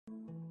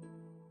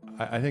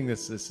I think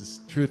this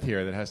is truth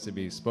here that has to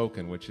be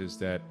spoken, which is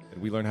that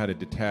we learn how to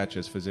detach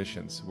as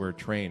physicians. We're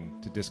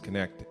trained to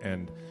disconnect,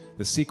 and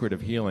the secret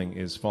of healing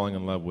is falling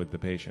in love with the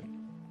patient,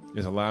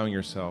 is allowing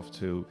yourself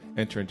to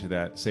enter into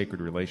that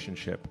sacred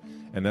relationship,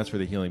 and that's where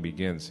the healing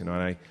begins. You know,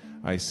 and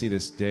I see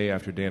this day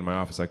after day in my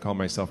office. I call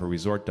myself a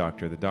resort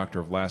doctor, the doctor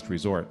of last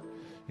resort.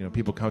 You know,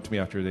 people come to me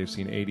after they've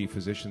seen 80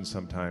 physicians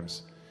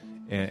sometimes,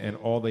 and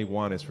all they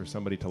want is for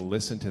somebody to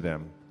listen to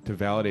them, to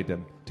validate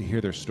them, to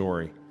hear their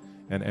story.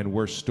 And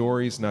we're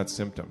stories, not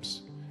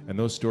symptoms. And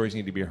those stories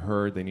need to be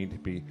heard, they need to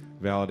be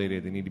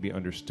validated, they need to be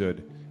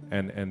understood.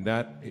 And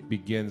that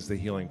begins the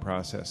healing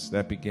process.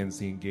 That begins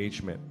the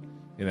engagement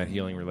in that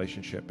healing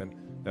relationship. And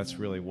that's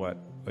really what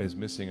is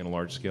missing on a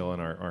large scale in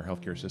our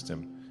healthcare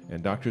system.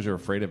 And doctors are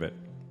afraid of it.